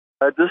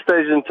At this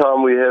stage in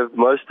time, we have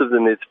most of the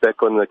nets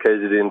back on the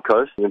KZN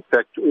coast. In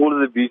fact, all of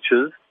the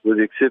beaches, with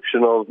the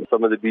exception of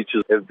some of the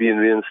beaches, have been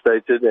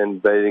reinstated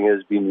and bathing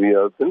has been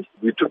reopened.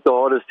 We took the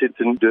hardest hit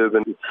in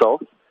Durban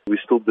itself. We're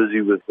still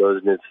busy with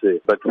those nets there.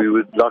 But we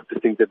would like to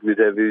think that we'd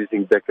have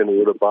everything back in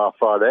order by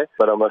Friday.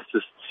 But I must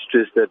just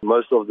stress that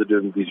most of the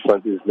Durban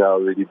beachfront is now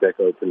already back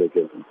open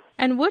again.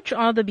 And which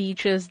are the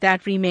beaches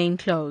that remain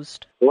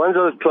closed? The ones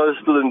that are closed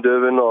still in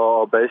Durban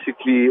are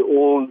basically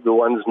all the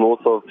ones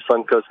north of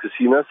Suncoast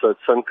Casino. So it's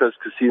Suncoast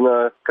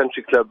Casino,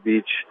 Country Club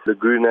Beach,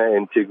 Laguna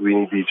and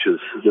eThekwini beaches.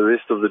 The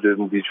rest of the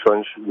Durban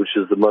beachfront, which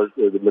is the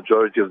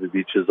majority of the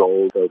beaches, are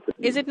all open.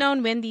 Is it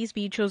known when these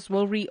beaches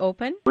will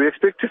reopen? We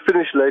expect to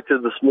finish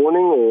later this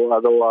morning, or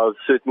otherwise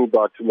certainly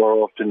by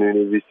tomorrow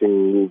afternoon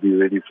everything will be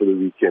ready for the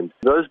weekend.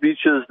 Those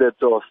beaches that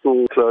are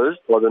still closed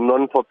are the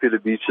non-popular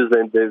beaches,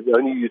 and they're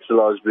only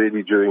utilised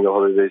really during the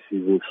holiday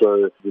season.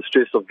 So the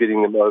stress of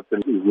getting them open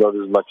is not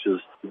as much as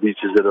the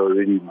beaches that are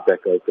already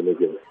back open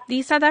again.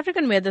 The South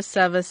African Weather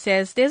Service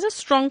says there's a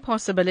strong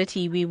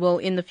possibility we will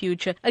in the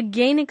future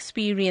again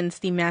experience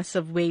the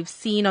massive waves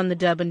seen on the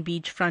Durban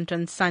beachfront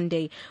on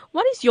Sunday.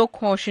 What is your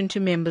caution to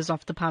members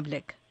of the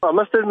public? I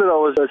must admit I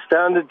was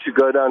astounded to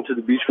go down to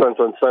the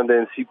beachfront on Sunday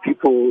and see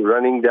people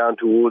running down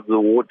towards the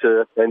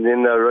water and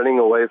then running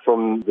away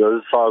from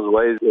those size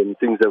waves and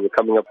things that were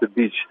coming up the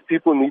beach.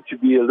 People need to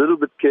be a little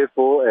bit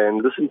careful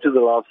and listen to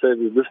the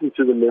lifesavers, listen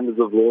to the members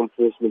of law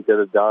enforcement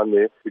that are down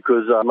there,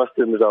 because I must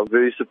admit I'm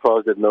very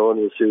surprised that no one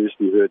was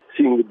seriously hurt,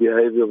 seeing the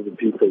behavior of the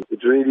people.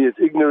 It really is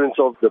ignorance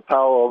of the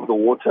power of the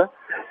water,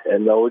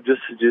 and I would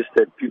just suggest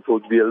that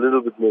people be a little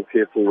bit more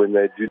careful when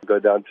they do go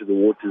down to the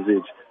water's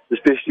edge,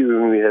 especially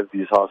when we have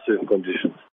these high surf conditions.